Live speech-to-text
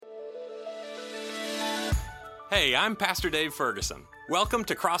Hey, I'm Pastor Dave Ferguson. Welcome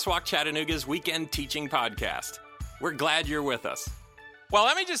to Crosswalk Chattanooga's Weekend Teaching Podcast. We're glad you're with us. Well,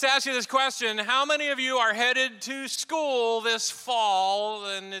 let me just ask you this question. How many of you are headed to school this fall,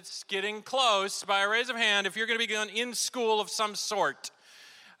 and it's getting close? By a raise of hand, if you're going to be going in school of some sort.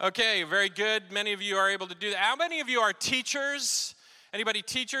 Okay, very good. Many of you are able to do that. How many of you are teachers? Anybody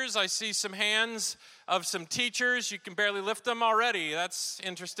teachers? I see some hands of some teachers. You can barely lift them already. That's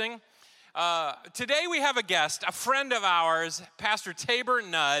interesting. Today we have a guest, a friend of ours, Pastor Tabor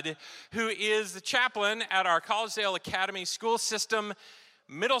Nudd, who is the chaplain at our Collegedale Academy school system,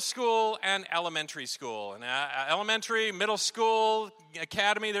 middle school and elementary school. And elementary, middle school,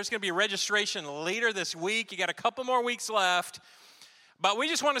 academy, there's going to be registration later this week. You got a couple more weeks left. But we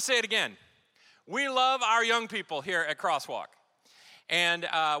just want to say it again. We love our young people here at Crosswalk. And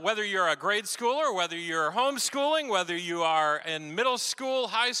whether you're a grade schooler, whether you're homeschooling, whether you are in middle school,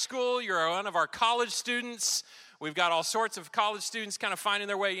 high school, you're one of our college students. We've got all sorts of college students kind of finding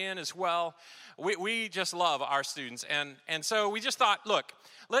their way in as well. We just love our students. And so we just thought, look,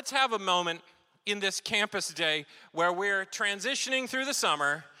 let's have a moment in this campus day where we're transitioning through the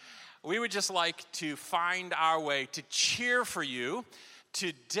summer. We would just like to find our way to cheer for you,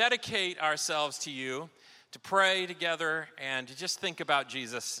 to dedicate ourselves to you, to pray together, and to just think about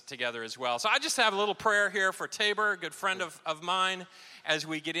Jesus together as well. So I just have a little prayer here for Tabor, a good friend of mine, as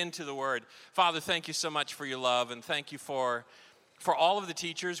we get into the Word. Father, thank you so much for your love, and thank you for all of the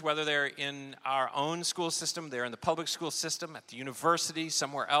teachers, whether they're in our own school system, they're in the public school system, at the university,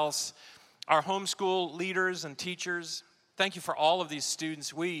 somewhere else, our homeschool leaders and teachers. Thank you for all of these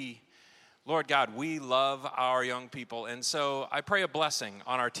students. Lord God, we love our young people, and so I pray a blessing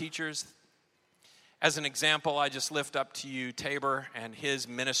on our teachers. As an example, I just lift up to you Tabor and his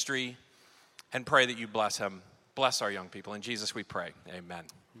ministry and pray that you bless him. Bless our young people. In Jesus we pray. Amen.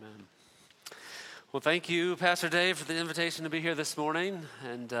 Amen. Well, thank you, Pastor Dave, for the invitation to be here this morning.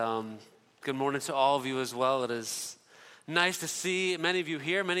 And good morning to all of you as well. It is nice to see many of you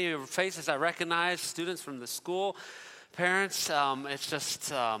here, many of your faces I recognize, students from the school, parents. It's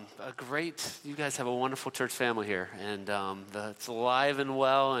just you guys have a wonderful church family here, and it's alive and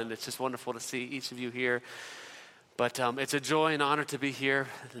well, and it's just wonderful to see each of you here. But it's a joy and honor to be here.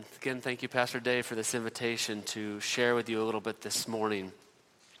 And again, thank you, Pastor Dave, for this invitation to share with you a little bit this morning.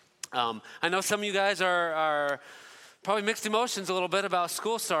 I know some of you guys are probably mixed emotions a little bit about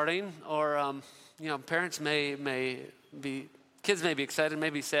school starting, or parents kids may be excited, may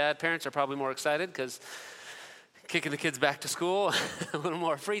be sad. Parents are probably more excited because kicking the kids back to school, a little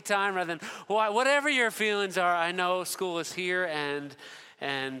more free time rather than, whatever your feelings are, I know school is here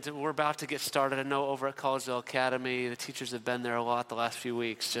and we're about to get started. I know over at Collegedale Academy, the teachers have been there a lot the last few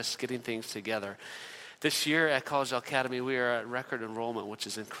weeks, just getting things together. This year at Collegedale Academy, we are at record enrollment, which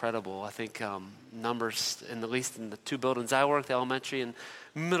is incredible. I think numbers, at least in the two buildings I work, the elementary and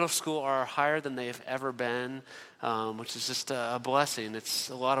middle school, are higher than they have ever been, which is just a blessing. It's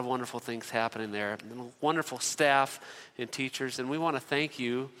a lot of wonderful things happening there. Wonderful staff and teachers, and we want to thank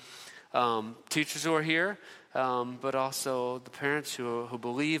you, teachers who are here, but also the parents who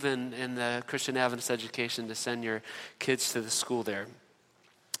believe in the Christian Adventist education to send your kids to the school there.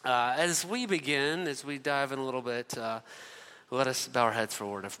 As we dive in a little bit, let us bow our heads for a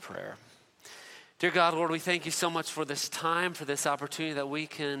word of prayer. Dear God, Lord, we thank you so much for this time, for this opportunity that we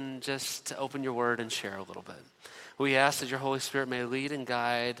can just open your word and share a little bit. We ask that your Holy Spirit may lead and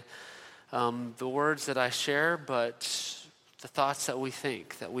guide the words that I share, but the thoughts that we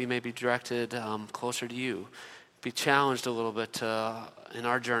think, that we may be directed closer to you, be challenged a little bit in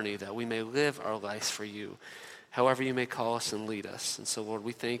our journey, that we may live our lives for you, however you may call us and lead us. And so, Lord,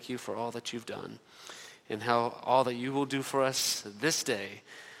 we thank you for all that you've done and all that you will do for us this day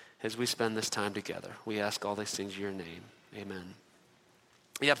as we spend this time together. We ask all these things in your name. Amen.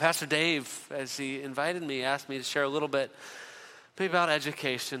 Yeah, Pastor Dave, as he invited me, asked me to share a little bit maybe about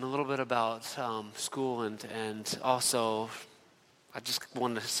education, a little bit about school, and also I just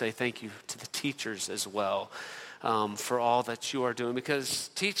wanted to say thank you to the teachers as well. For all that you are doing,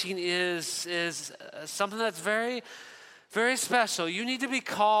 because teaching is something that's very, very special. You need to be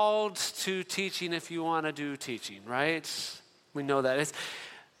called to teaching if you want to do teaching, right? We know that.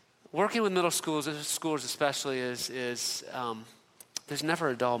 Working with middle schools especially is there's never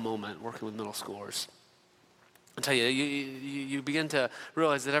a dull moment working with middle schoolers. I tell you, you begin to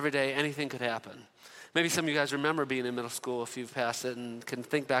realize that every day anything could happen. Maybe some of you guys remember being in middle school if you've passed it and can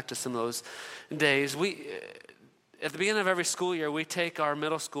think back to some of those days. At the beginning of every school year, we take our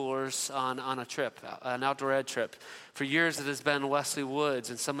middle schoolers on a trip, an outdoor ed trip. For years, it has been Wesley Woods,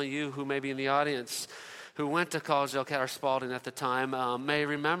 and some of you who may be in the audience who went to Collegedale or Spalding at the time may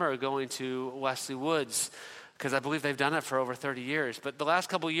remember going to Wesley Woods because I believe they've done it for over 30 years. But the last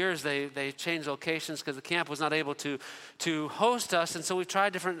couple of years, they changed locations because the camp was not able to host us, and so we've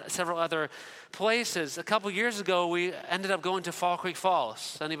tried several other places. A couple years ago, we ended up going to Fall Creek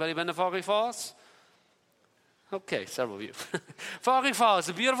Falls. Anybody been to Fall Creek Falls? Okay, several of you. Fall Creek Falls is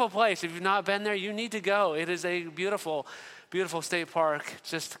a beautiful place. If you've not been there, you need to go. It is a beautiful, beautiful state park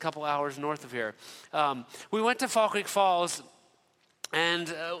just a couple hours north of here. We went to Fall Creek Falls,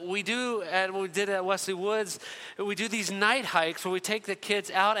 and we did at Wesley Woods, we do these night hikes where we take the kids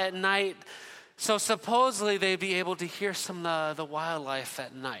out at night, so supposedly they'd be able to hear some of the wildlife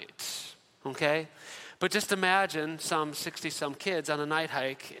at night, okay? But just imagine some 60-some kids on a night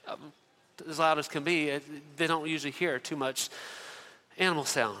hike, as loud as can be. They don't usually hear too much animal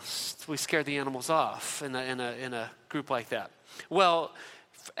sounds. We scare the animals off in a group like that. Well,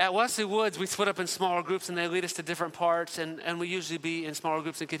 at Wesley Woods, we split up in smaller groups, and they lead us to different parts, and we usually be in smaller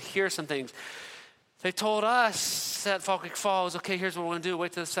groups and could hear some things. They told us at Fall Creek Falls, okay, here's what we're going to do.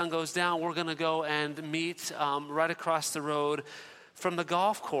 Wait till the sun goes down. We're going to go and meet right across the road from the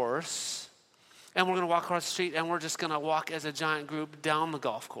golf course, and we're going to walk across the street, and we're just going to walk as a giant group down the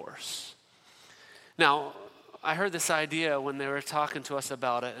golf course. Now, I heard this idea when they were talking to us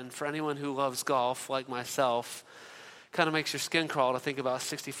about it, and for anyone who loves golf, like myself, kind of makes your skin crawl to think about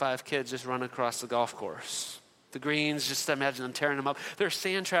 65 kids just running across the golf course. The greens, just imagine them tearing them up. There's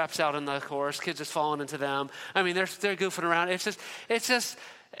sand traps out in the course, kids just falling into them. I mean, they're goofing around.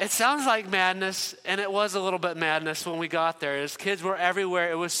 It sounds like madness, and it was a little bit madness when we got there. As kids were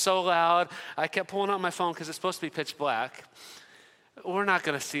everywhere. It was so loud. I kept pulling out my phone because it's supposed to be pitch black. We're not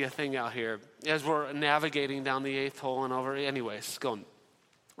going to see a thing out here as we're navigating down the 8th hole and over. Anyways, going.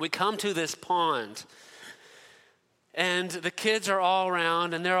 We come to this pond. And the kids are all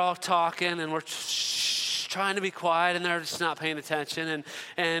around, and they're all talking, and we're trying to be quiet, and they're just not paying attention.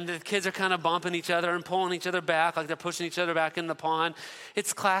 And the kids are kind of bumping each other and pulling each other back, like they're pushing each other back in the pond.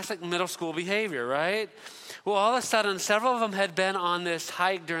 It's classic middle school behavior, right? Well, all of a sudden, several of them had been on this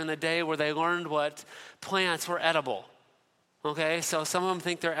hike during the day where they learned what plants were edible. Okay, so some of them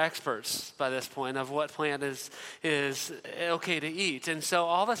think they're experts by this point of what plant is okay to eat. And so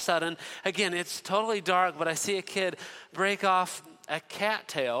all of a sudden, again, it's totally dark, but I see a kid break off a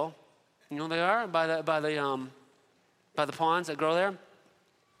cattail. You know what they are? By the ponds that grow there. And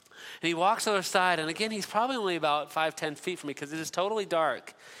he walks to the other side, and again, he's probably only about 5-10 feet from me because it is totally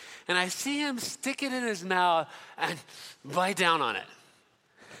dark. And I see him stick it in his mouth and bite down on it.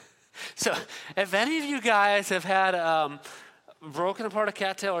 So if any of you guys have had broken apart a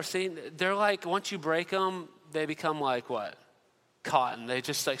cattail or seen, they're like, once you break them, they become like what? Cotton. They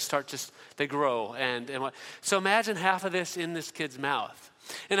just like they grow. So imagine half of this in this kid's mouth.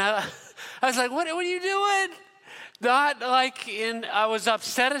 And I was like, what are you doing? Not like I was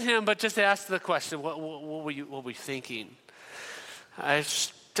upset at him, but just asked the question, what were you thinking? And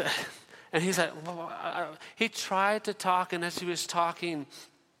he's like, he tried to talk, and as he was talking,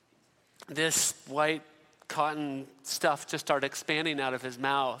 this white cotton stuff just started expanding out of his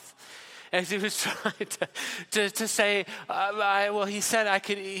mouth as he was trying to say, he said I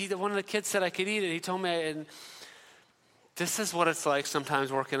could eat. One of the kids said I could eat it. He told me, and this is what it's like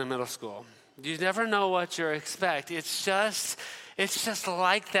sometimes working in middle school. You never know what you expect. It's just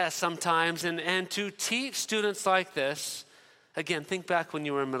like that sometimes. And to teach students like this, again, think back when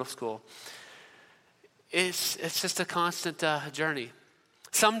you were in middle school. It's just a constant journey.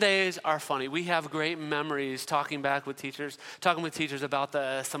 Some days are funny. We have great memories talking with teachers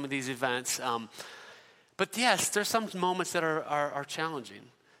about some of these events. But yes, there's some moments that are challenging.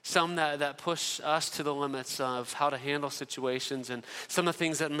 Some that push us to the limits of how to handle situations, and some of the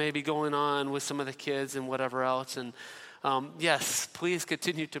things that may be going on with some of the kids and whatever else. And yes, please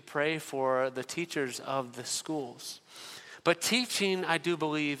continue to pray for the teachers of the schools. But teaching, I do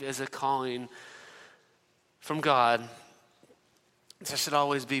believe, is a calling from God. It should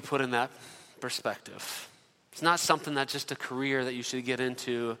always be put in that perspective. It's not something that's just a career that you should get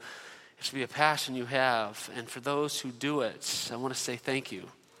into. It should be a passion you have. And for those who do it, I want to say thank you.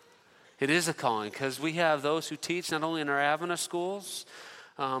 It is a calling because we have those who teach not only in our Avenue schools,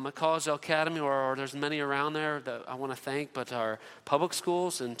 at Collegedale Academy, or there's many around there that I want to thank, but our public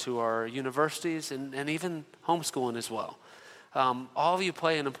schools and to our universities and even homeschooling as well. All of you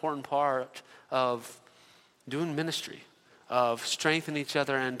play an important part of doing ministry, of strengthening each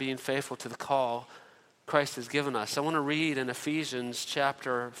other and being faithful to the call Christ has given us. I want to read in Ephesians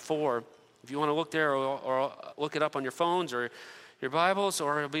chapter 4. If you want to look there or look it up on your phones or your Bibles,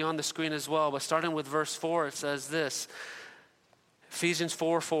 or it'll be on the screen as well. But starting with verse 4, it says this: Ephesians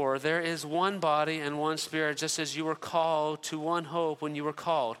 4:4, there is one body and one Spirit, just as you were called to one hope when you were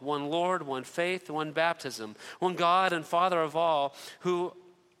called. One Lord, one faith, one baptism. One God and Father of all, who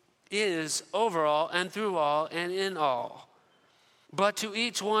is over all and through all and in all. But to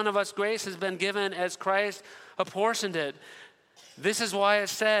each one of us grace has been given as Christ apportioned it. This is why it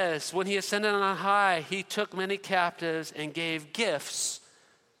says, when he ascended on high, he took many captives and gave gifts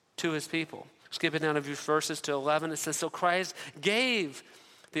to his people. Skipping down a few verses to 11, it says, so Christ gave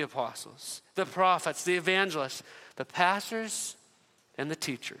the apostles, the prophets, the evangelists, the pastors, and the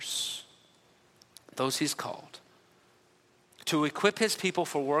teachers, those he's called, to equip his people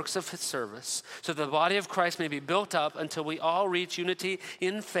for works of his service, so the body of Christ may be built up until we all reach unity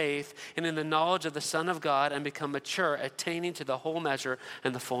in faith and in the knowledge of the Son of God and become mature, attaining to the whole measure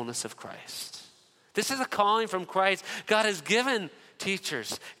and the fullness of Christ. This is a calling from Christ. God has given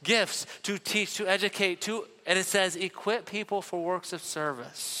teachers gifts to teach, to educate, and it says equip people for works of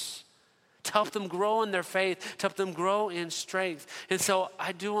service, to help them grow in their faith, to help them grow in strength. And so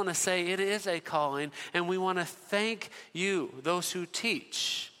I do want to say it is a calling, and we want to thank you, those who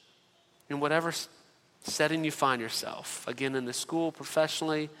teach, in whatever setting you find yourself. Again, in the school,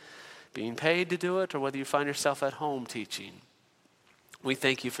 professionally, being paid to do it, or whether you find yourself at home teaching. We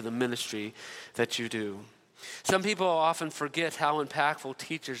thank you for the ministry that you do. Some people often forget how impactful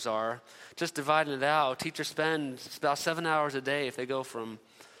teachers are. Just dividing it out, teachers spend about 7 hours a day if they go from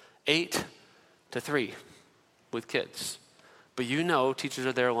 8 to 3 with kids. But you know teachers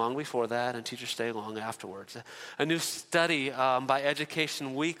are there long before that, and teachers stay long afterwards. A new study by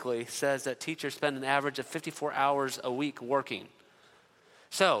Education Weekly says that teachers spend an average of 54 hours a week working.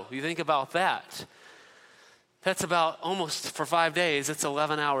 So you think about that. That's about almost, for 5 days, it's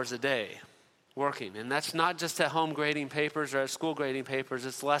 11 hours a day working. And that's not just at home grading papers or at school grading papers,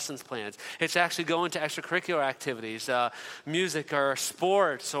 it's lessons plans. It's actually going to extracurricular activities, music or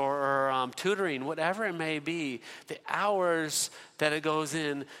sports or tutoring, whatever it may be, the hours that it goes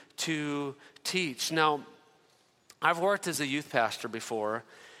in to teach. Now, I've worked as a youth pastor before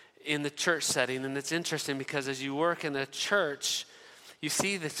in the church setting, and it's interesting because as you work in a church, you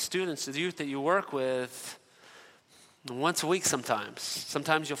see the students, the youth that you work with, once a week sometimes.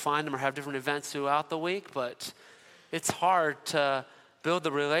 Sometimes you'll find them or have different events throughout the week, but it's hard to build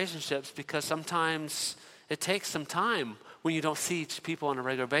the relationships because sometimes it takes some time when you don't see people on a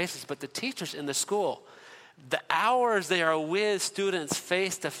regular basis. But the teachers in the school, the hours they are with students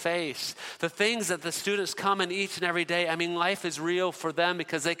face to face, the things that the students come in each and every day, I mean, life is real for them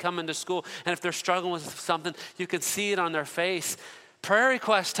because they come into school, and if they're struggling with something, you can see it on their face. Prayer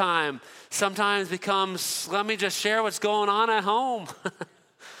request time sometimes becomes, let me just share what's going on at home.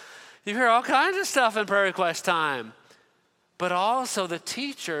 You hear all kinds of stuff in prayer request time. But also the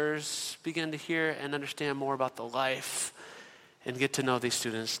teachers begin to hear and understand more about the life and get to know these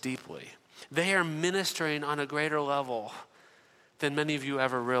students deeply. They are ministering on a greater level than many of you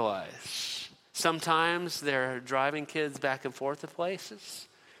ever realize. Sometimes they're driving kids back and forth to places.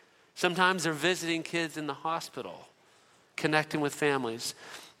 Sometimes they're visiting kids in the hospital, connecting with families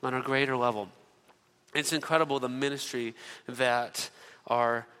on a greater level. It's incredible the ministry that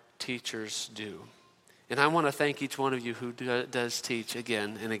our teachers do. And I want to thank each one of you who does teach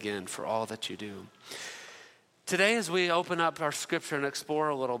again and again for all that you do. Today, as we open up our scripture and explore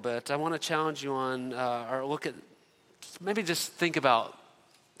a little bit, I want to challenge you on, or look at, maybe just think about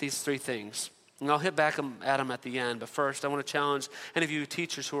these 3 things. And I'll hit back at them at the end. But first, I want to challenge any of you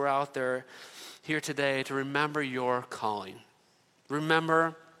teachers who are out there here today to remember your calling.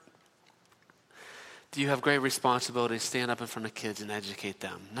 Remember that you have great responsibility to stand up in front of kids and educate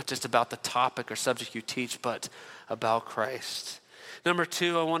them. Not just about the topic or subject you teach, but about Christ. Number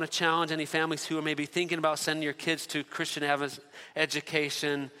 2, I want to challenge any families who are maybe thinking about sending your kids to Christian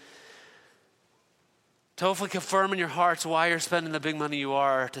education to hopefully confirm in your hearts why you're spending the big money you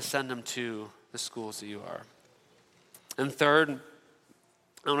are to send them to the schools that you are. And third,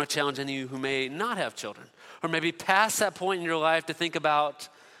 I want to challenge any of you who may not have children or maybe past that point in your life to think about,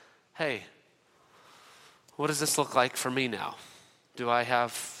 hey, what does this look like for me now? Do I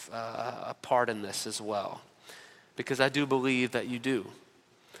have a part in this as well? Because I do believe that you do.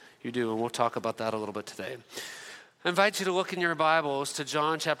 You do, and we'll talk about that a little bit today. I invite you to look in your Bibles to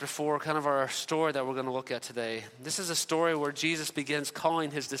John chapter 4, kind of our story that we're going to look at today. This is a story where Jesus begins calling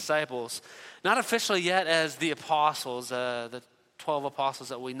his disciples, not officially yet as the apostles, the 12 apostles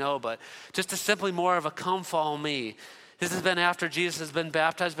that we know, but just as simply more of a come follow me. This has been after Jesus has been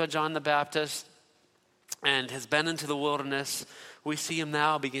baptized by John the Baptist and has been into the wilderness. We see him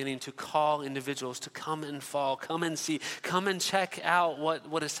now beginning to call individuals to come and follow, come and see, come and check out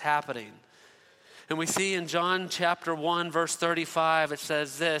what is happening. And we see in John chapter 1, verse 35, it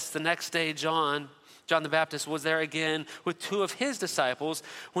says this: the next day John the Baptist was there again with two of his disciples.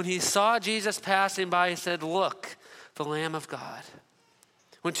 When he saw Jesus passing by, he said, "Look, the Lamb of God."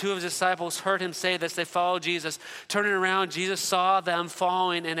 When two of his disciples heard him say this, they followed Jesus. Turning around, Jesus saw them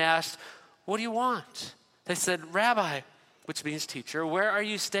following and asked, "What do you want?" They said, "Rabbi," which means teacher, "where are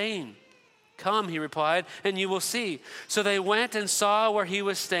you staying?" "Come," he replied, "and you will see." So they went and saw where he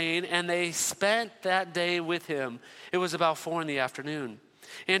was staying, and they spent that day with him. It was about 4 p.m.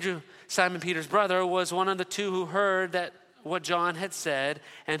 Andrew, Simon Peter's brother, was one of the two who heard that what John had said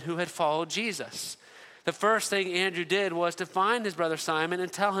and who had followed Jesus. The first thing Andrew did was to find his brother Simon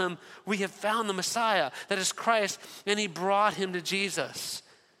and tell him, "We have found the Messiah," that is Christ, and he brought him to Jesus.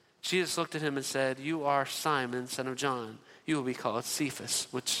 Jesus looked at him and said, "You are Simon, son of John. You will be called Cephas,"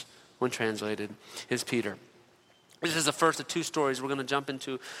 which, when translated, is Peter. This is the first of two stories. We're going to jump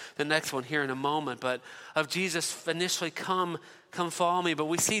into the next one here in a moment, but of Jesus initially come follow me. But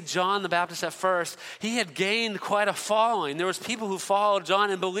we see John the Baptist at first. He had gained quite a following. There was people who followed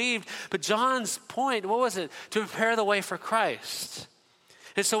John and believed, but John's point, what was it? To prepare the way for Christ.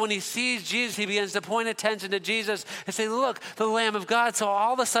 And so when he sees Jesus, he begins to point attention to Jesus and say, "Look, the Lamb of God." So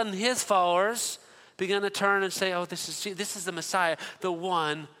all of a sudden his followers began to turn and say, "Oh, this is the Messiah, the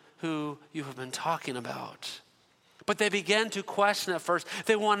one who you have been talking about." But they began to question at first.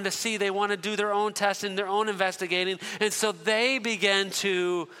 They wanted to see, they wanted to do their own testing, their own investigating. And so they began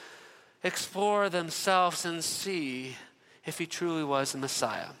to explore themselves and see if he truly was the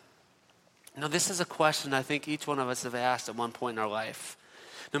Messiah. Now, this is a question I think each one of us have asked at one point in our life.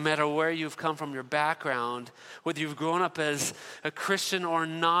 No matter where you've come from, your background, whether you've grown up as a Christian or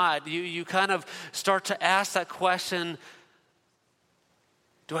not, you kind of start to ask that question,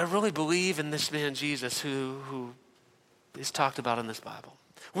 do I really believe in this man Jesus who is talked about in this Bible?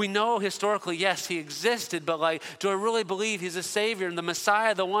 We know historically, yes, he existed, but do I really believe he's a Savior and the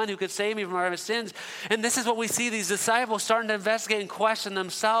Messiah, the one who could save me from our sins? And this is what we see these disciples starting to investigate and question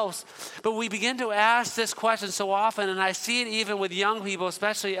themselves. But we begin to ask this question so often, and I see it even with young people,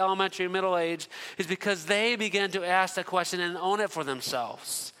 especially elementary and middle age, is because they begin to ask that question and own it for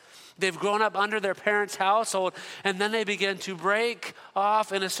themselves. They've grown up under their parents' household, and then they begin to break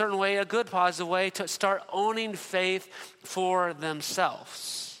off in a certain way, a good positive way, to start owning faith for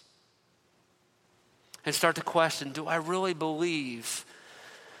themselves. And start to question, do I really believe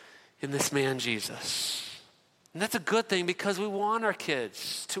in this man Jesus? And that's a good thing because we want our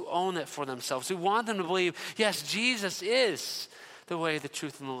kids to own it for themselves. We want them to believe, yes, Jesus is the way, the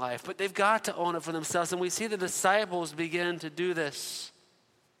truth, and the life. But they've got to own it for themselves. And we see the disciples begin to do this.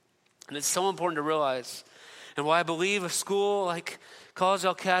 And it's so important to realize. And why I believe a school like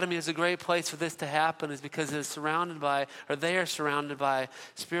Collegedale Academy is a great place for this to happen is because they are surrounded by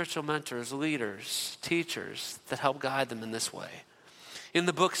spiritual mentors, leaders, teachers that help guide them in this way. In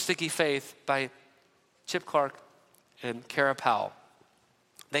the book Sticky Faith by Chip Clark and Kara Powell,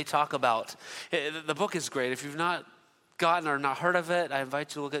 they talk about, the book is great. If you've not gotten or not heard of it, I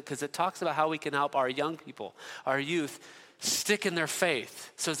invite you to look at it because it talks about how we can help our young people, our youth, stick in their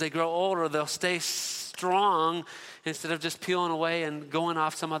faith. So as they grow older, they'll stay strong instead of just peeling away and going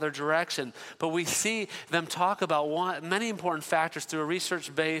off some other direction. But we see them talk about many important factors through a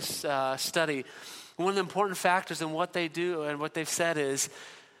research-based study. One of the important factors in what they do and what they've said is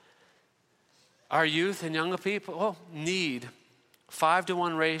our youth and younger people need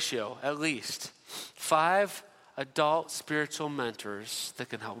 5-to-1 ratio, at least. 5 adult spiritual mentors that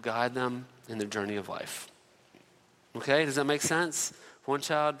can help guide them in their journey of life. Okay, does that make sense? One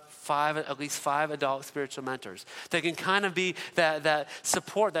child, at least 5 adult spiritual mentors. They can kind of be that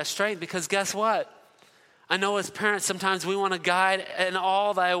support, that strength, because guess what? I know as parents, sometimes we want to guide in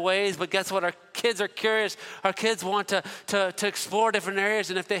all thy ways, but guess what? Our kids are curious. Our kids want to explore different areas,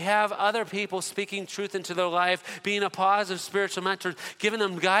 and if they have other people speaking truth into their life, being a positive spiritual mentor, giving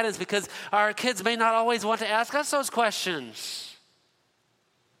them guidance, because our kids may not always want to ask us those questions.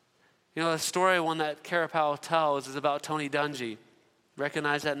 You know, the story, one that Kara Powell tells, is about Tony Dungy.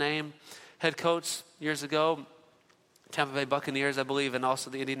 Recognize that name? Head coach years ago, Tampa Bay Buccaneers, I believe, and also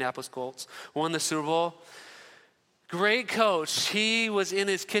the Indianapolis Colts. Won the Super Bowl. Great coach. He was in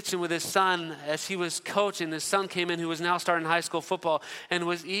his kitchen with his son as he was coaching. His son came in, who was now starting high school football, and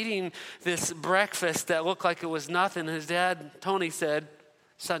was eating this breakfast that looked like it was nothing. His dad, Tony, said,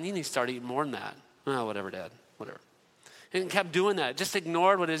 "Son, you need to start eating more than that." "Oh, whatever, Dad, whatever." And kept doing that, just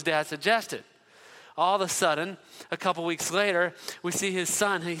ignored what his dad suggested. All of a sudden, a couple weeks later, we see his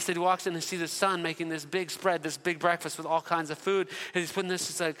son. He said he walks in and sees his son making this big spread, this big breakfast with all kinds of food. And he's putting this,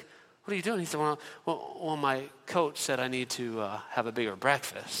 he's like, what are you doing? He said, well, my coach said I need to have a bigger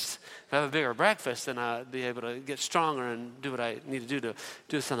breakfast. If I have a bigger breakfast, then I'll be able to get stronger and do what I need to do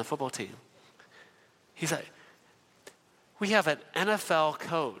this on the football team. He's like, we have an NFL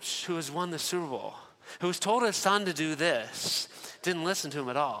coach who has won the Super Bowl, who's told his son to do this, didn't listen to him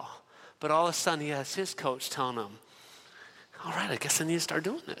at all. But all of a sudden, he has his coach telling him, all right, I guess I need to start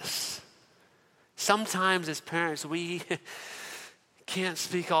doing this. Sometimes as parents, we can't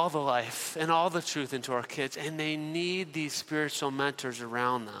speak all the life and all the truth into our kids, and they need these spiritual mentors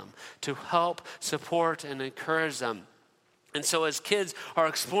around them to help, support, and encourage them. And so as kids are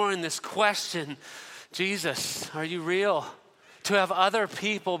exploring this question, Jesus, are you real? To have other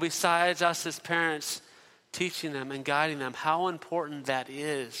people besides us as parents teaching them and guiding them, how important that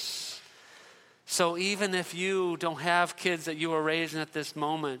is. So even if you don't have kids that you are raising at this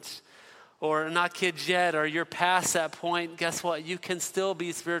moment, or not kids yet, or you're past that point, guess what? You can still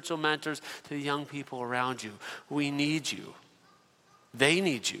be spiritual mentors to the young people around you. We need you. They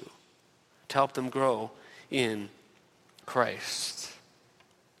need you to help them grow in Christ.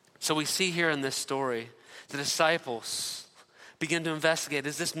 So we see here in this story, the disciples begin to investigate,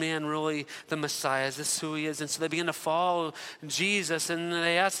 is this man really the Messiah? Is this who he is? And so they begin to follow Jesus, and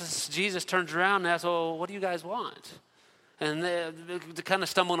they ask us, Jesus turns around and asks, well, what do you guys want? And they're kind of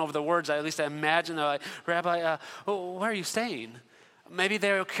stumbling over the words, at least I imagine. They're like, Rabbi, where are you staying? Maybe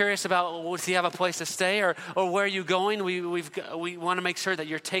they're curious about, does he have a place to stay, or where are you going? We want to make sure that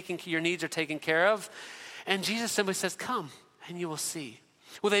your needs are taken care of. And Jesus simply says, come and you will see.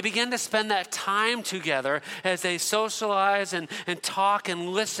 Well, they begin to spend that time together as they socialize and talk and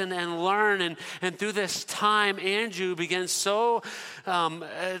listen and learn. And through this time, Andrew begins to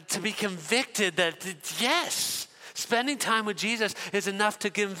be convicted that, yes, spending time with Jesus is enough to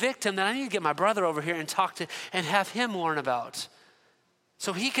convict him that I need to get my brother over here and talk to and have him learn about.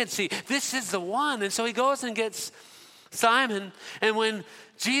 So he can see, this is the one. And so he goes and gets Simon. And when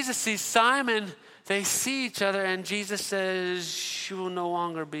Jesus sees Simon, they see each other, and Jesus says, you will no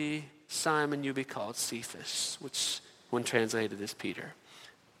longer be Simon, you'll be called Cephas, which when translated is Peter.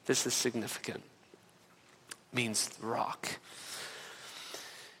 This is significant. Means rock.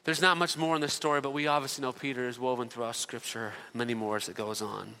 There's not much more in this story, but we obviously know Peter is woven throughout Scripture, many more as it goes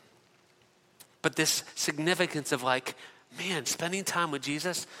on. But this significance of spending time with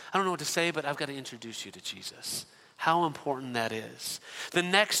Jesus, I don't know what to say, but I've got to introduce you to Jesus. How important that is. The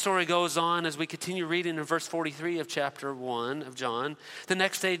next story goes on as we continue reading in verse 43 of chapter 1 of John. The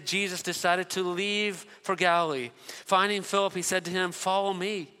next day, Jesus decided to leave for Galilee. Finding Philip, he said to him, follow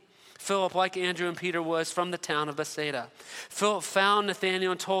me. Philip, like Andrew and Peter, was from the town of Bethsaida. Philip found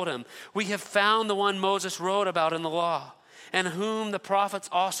Nathanael and told him, we have found the one Moses wrote about in the law, and whom the prophets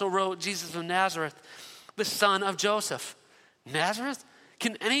also wrote, Jesus of Nazareth, the son of Joseph. Nazareth?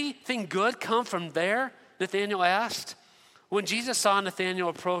 Can anything good come from there? Nathanael asked. When Jesus saw Nathanael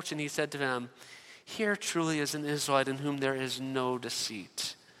approach, and he said to him, here truly is an Israelite in whom there is no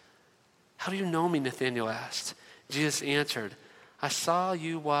deceit. How do you know me? Nathanael asked. Jesus answered, I saw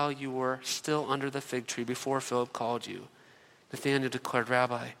you while you were still under the fig tree before Philip called you. Nathanael declared,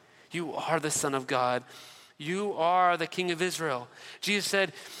 Rabbi, you are the Son of God. You are the King of Israel. Jesus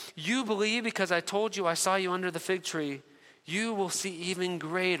said, you believe because I told you I saw you under the fig tree. You will see even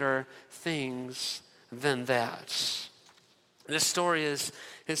greater things than that. This story is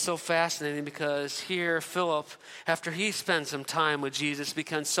so fascinating because here Philip, after he spends some time with Jesus,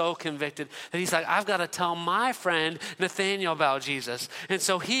 becomes so convicted that he's like, I've got to tell my friend Nathanael about Jesus. And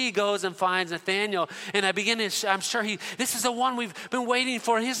so he goes and finds Nathanael, and I'm sure this is the one we've been waiting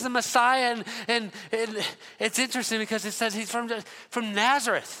for. He's the Messiah, and it's interesting because it says he's from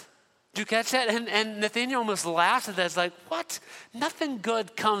Nazareth. Do you catch that? And Nathanael almost laughs at that. It's like, what? Nothing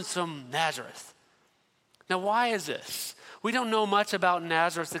good comes from Nazareth. Now, why is this? We don't know much about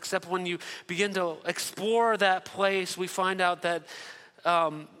Nazareth, except when you begin to explore that place, we find out that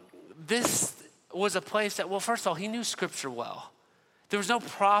this was a place that, well, first of all, he knew Scripture well. There was no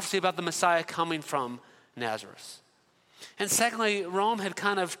prophecy about the Messiah coming from Nazareth. And secondly, Rome had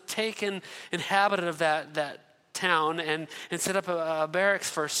kind of taken inhabited of that town and set up a barracks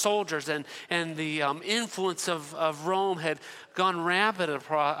for soldiers, and the influence of Rome had gone rampant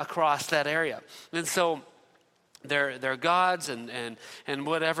across that area. And so their gods and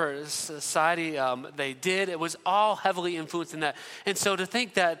whatever society they did, it was all heavily influenced in that. And so to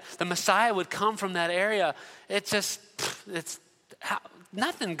think that the Messiah would come from that area,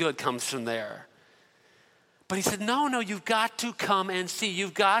 nothing good comes from there. But he said, no, you've got to come and see.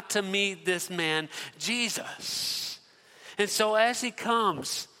 You've got to meet this man, Jesus. And so as he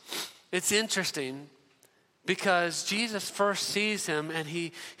comes, it's interesting. Because Jesus first sees him and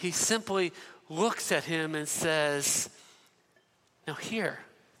he simply looks at him and says, now here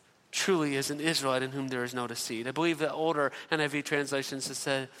truly is an Israelite in whom there is no deceit. I believe the older NIV translations have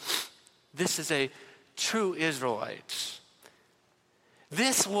said, this is a true Israelite.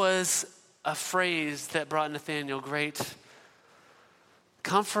 This was a phrase that brought Nathanael great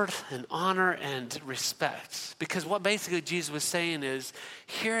comfort and honor and respect. Because what basically Jesus was saying is,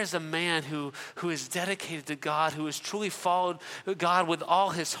 here is a man who is dedicated to God, who has truly followed God with all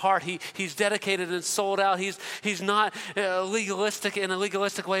his heart. He's dedicated and sold out. He's not legalistic in a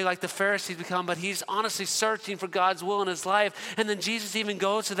legalistic way like the Pharisees become, but he's honestly searching for God's will in his life. And then Jesus even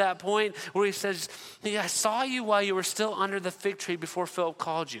goes to that point where he says, I saw you while you were still under the fig tree before Philip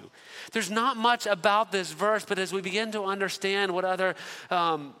called you. There's not much about this verse, but as we begin to understand what other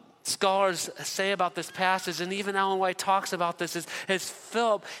scholars say about this passage, and even Ellen White talks about this, as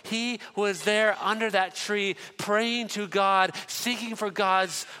Philip, he was there under that tree praying to God, seeking for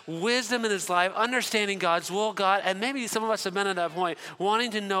God's wisdom in his life, understanding God's will, God, and maybe some of us have been at that point,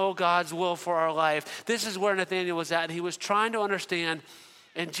 wanting to know God's will for our life. This is where Nathanael was at, and he was trying to understand,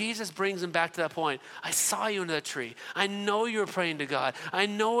 and Jesus brings him back to that point. I saw you under the tree. I know you're praying to God. I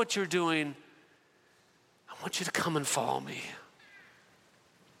know what you're doing. I want you to come and follow me.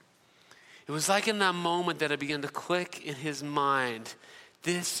 It was like in that moment that it began to click in his mind.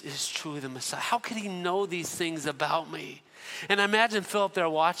 This is truly the Messiah. How could he know these things about me? And I imagine Philip there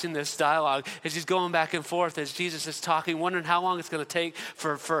watching this dialogue as he's going back and forth as Jesus is talking, wondering how long it's going to take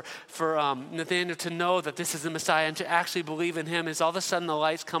for Nathanael to know that this is the Messiah and to actually believe in him. As all of a sudden the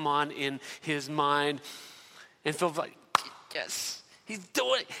lights come on in his mind. And Philip's like, yes, he's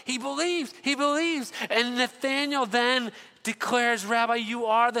doing it. He believes. And Nathanael then declares, Rabbi, you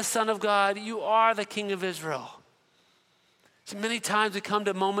are the Son of God. You are the King of Israel. So many times we come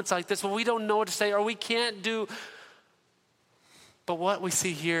to moments like this where we don't know what to say or we can't do. But what we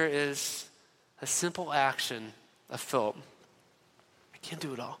see here is a simple action of Philip. I can't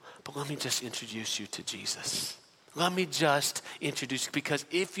do it all, but let me just introduce you to Jesus. Let me just introduce you, because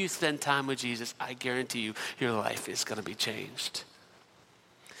if you spend time with Jesus, I guarantee you, your life is going to be changed.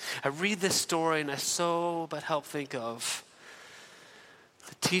 I read this story and I but help think of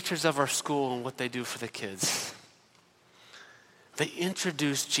the teachers of our school and what they do for the kids. They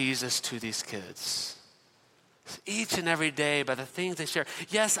introduce Jesus to these kids. Each and every day by the things they share.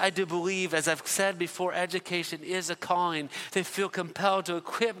 Yes, I do believe, as I've said before, education is a calling. They feel compelled to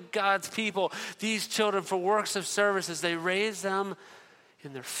equip God's people, these children, for works of service as they raise them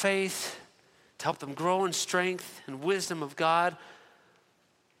in their faith, to help them grow in strength and wisdom of God.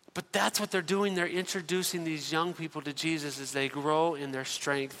 But that's what they're doing. They're introducing these young people to Jesus as they grow in their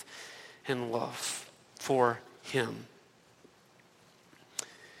strength and love for him.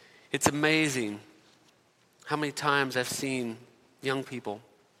 It's amazing how many times I've seen young people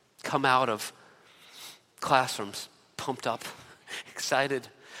come out of classrooms pumped up, excited.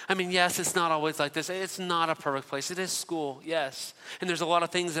 I mean, yes, it's not always like this. It's not a perfect place. It is school, yes. And there's a lot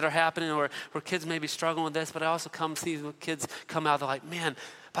of things that are happening where kids may be struggling with this, but I also see kids come out, they're like, man,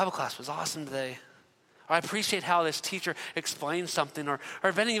 Bible class was awesome today. Or I appreciate how this teacher explains something. Or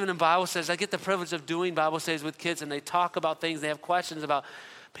if anything even in Bible studies, I get the privilege of doing Bible studies with kids and they talk about things, they have questions about,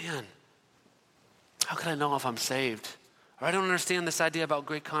 man, how can I know if I'm saved? Or I don't understand this idea about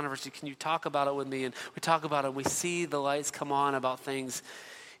great controversy. Can you talk about it with me? And we talk about it and we see the lights come on about things.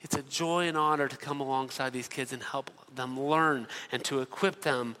 It's a joy and honor to come alongside these kids and help them learn and to equip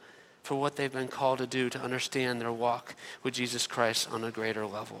them for what they've been called to do, to understand their walk with Jesus Christ on a greater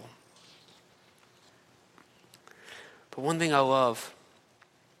level. But one thing I love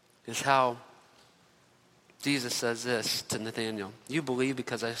is how Jesus says this to Nathanael. You believe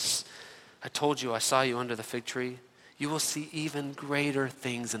because I told you I saw you under the fig tree. You will see even greater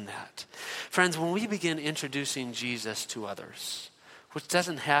things than that. Friends, when we begin introducing Jesus to others, which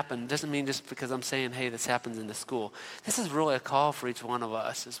doesn't mean just because I'm saying, hey, this happens in the school. This is really a call for each one of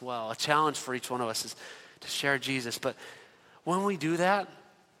us as well. A challenge for each one of us is to share Jesus. But when we do that,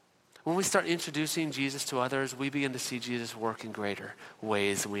 when we start introducing Jesus to others, we begin to see Jesus work in greater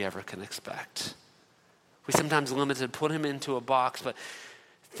ways than we ever can expect. We sometimes put him into a box, but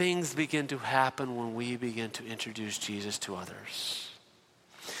things begin to happen when we begin to introduce Jesus to others.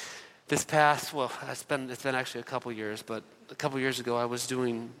 This past, it's been actually a couple years, but a couple years ago I was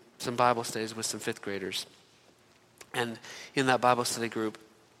doing some Bible studies with some fifth graders. And in that Bible study group,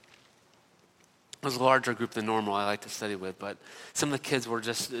 it was a larger group than normal I like to study with, but some of the kids were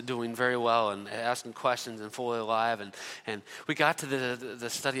just doing very well and asking questions and fully alive. And we got to the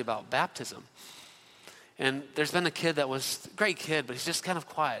study about baptism. And there's been a kid that was a great kid, but he's just kind of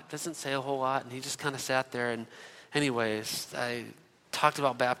quiet, doesn't say a whole lot, and he just kind of sat there. And anyways, I talked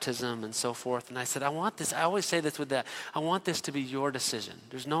about baptism and so forth, and I said, I want this, I always say this with that, I want this to be your decision.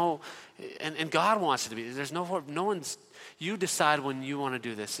 There's no, and God wants it to be, there's no one's, you decide when you want to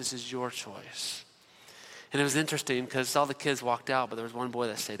do this. This is your choice. And it was interesting because all the kids walked out, but there was one boy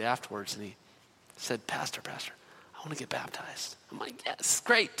that stayed afterwards, and he said, Pastor, I want to get baptized. I'm like, yes,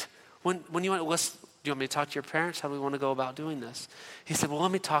 great. When you want, do you want me to talk to your parents? How do we want to go about doing this? He said, well,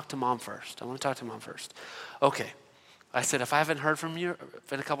 let me talk to mom first. I want to talk to mom first. Okay. I said, if I haven't heard from you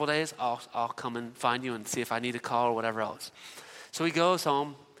in a couple of days, I'll come and find you and see if I need a call or whatever else. So he goes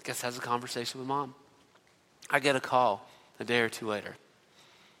home, I guess has a conversation with mom. I get a call a day or two later.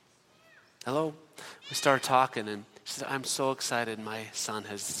 Hello? We started talking, and she said, I'm so excited my son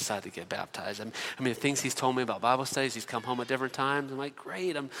has decided to get baptized. I mean, the things he's told me about Bible studies, he's come home at different times. I'm like,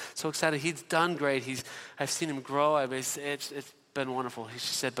 great, I'm so excited. He's done great. I've seen him grow. It's been wonderful. She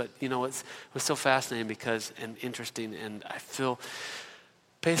said, but it was so fascinating and interesting, and I feel,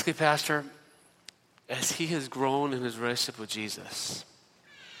 basically, Pastor, as he has grown in his relationship with Jesus,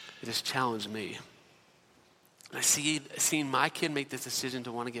 it has challenged me. I seen my kid make this decision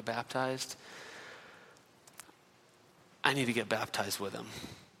to want to get baptized. I need to get baptized with him.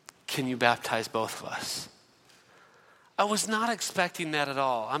 Can you baptize both of us? I was not expecting that at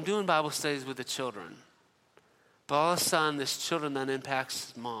all. I'm doing Bible studies with the children. But all of a sudden, this children then impacts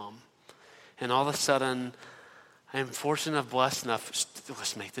his mom. And all of a sudden, I'm fortunate enough, blessed enough,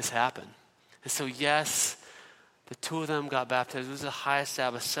 let's make this happen. And so yes, the two of them got baptized. It was the highest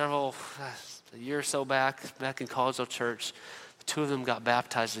Sabbath, a year or so back in Collegedale Church. The two of them got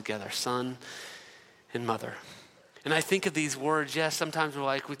baptized together, son and mother. And I think of these words, yes, sometimes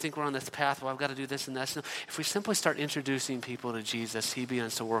we think we're on this path, well, I've got to do this and that. No, if we simply start introducing people to Jesus, he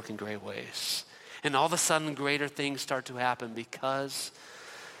begins to work in great ways. And all of a sudden, greater things start to happen because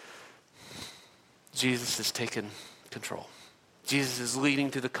Jesus has taken control. Jesus is leading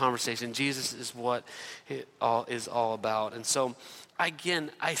to the conversation. Jesus is what it all is all about. And so,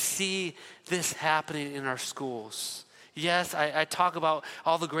 again, I see this happening in our schools. Yes, I talk about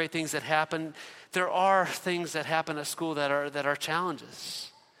all the great things that happen. There are things that happen at school that are challenges.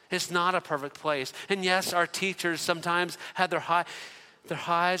 It's not a perfect place. And yes, our teachers sometimes have their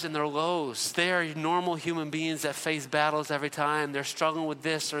highs and their lows. They are normal human beings that face battles every time. They're struggling with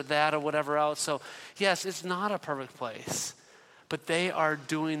this or that or whatever else. So yes, it's not a perfect place. But they are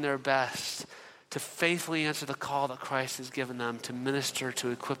doing their best to faithfully answer the call that Christ has given them to minister,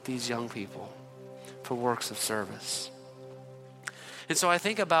 to equip these young people for works of service. And so I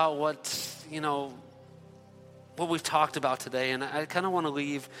think about what we've talked about today, and I kind of want to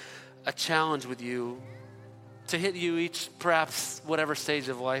leave a challenge with you to hit you each, perhaps whatever stage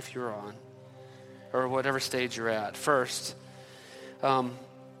of life you're on, or whatever stage you're at. First,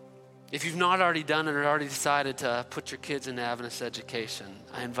 if you've not already done it or already decided to put your kids in Adventist education,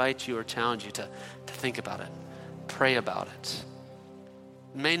 I invite you or challenge you to think about it, pray about it.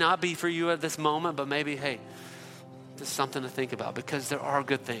 It may not be for you at this moment, but maybe, hey, this is something to think about, because there are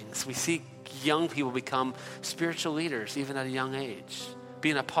good things. We see young people become spiritual leaders even at a young age,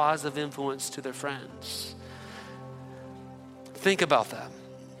 being a positive influence to their friends. Think about that.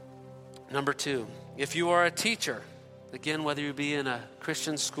 Number two, if you are a teacher, again, whether you be in a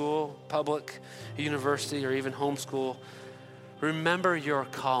Christian school, public, university, or even homeschool, remember your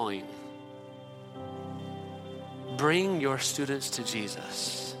calling. Bring your students to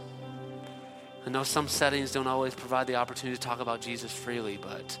Jesus. I know some settings don't always provide the opportunity to talk about Jesus freely,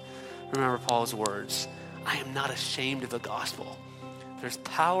 but remember Paul's words, I am not ashamed of the gospel. There's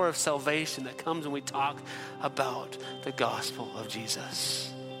power of salvation that comes when we talk about the gospel of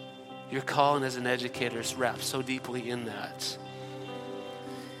Jesus. Your calling as an educator is wrapped so deeply in that.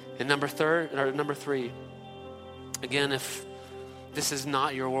 And number three, again, if this is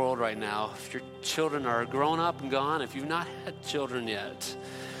not your world right now, if your children are grown up and gone, if you've not had children yet,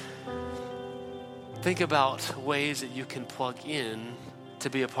 think about ways that you can plug in to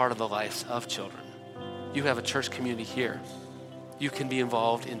be a part of the lives of children. You have a church community here. You can be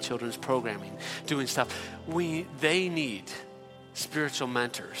involved in children's programming, doing stuff. They need spiritual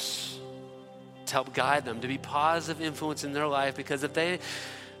mentors to help guide them, to be positive influence in their life, because if they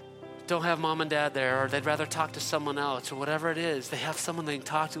don't have mom and dad there, or they'd rather talk to someone else, or whatever it is, they have someone they can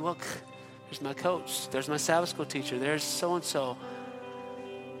talk to. Look, there's my coach, there's my Sabbath school teacher, there's so-and-so.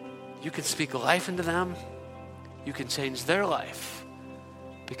 You can speak life into them. You can change their life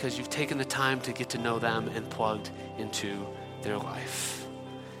because you've taken the time to get to know them and plugged into their life.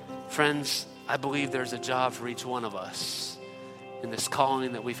 Friends, I believe there's a job for each one of us in this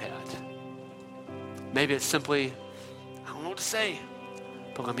calling that we've had. Maybe it's simply, I don't know what to say,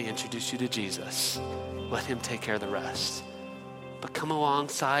 but let me introduce you to Jesus. Let him take care of the rest. But come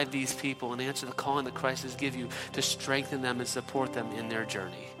alongside these people and answer the calling that Christ has given you to strengthen them and support them in their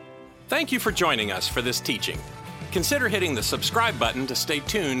journey. Thank you for joining us for this teaching. Consider hitting the subscribe button to stay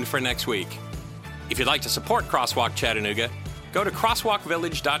tuned for next week. If you'd like to support Crosswalk Chattanooga, go to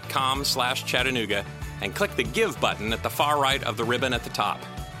crosswalkvillage.com/Chattanooga and click the Give button at the far right of the ribbon at the top.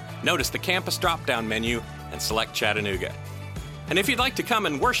 Notice the campus drop-down menu and select Chattanooga. And if you'd like to come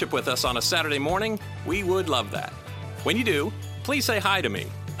and worship with us on a Saturday morning, we would love that. When you do, please say hi to me.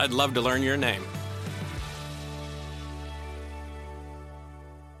 I'd love to learn your name.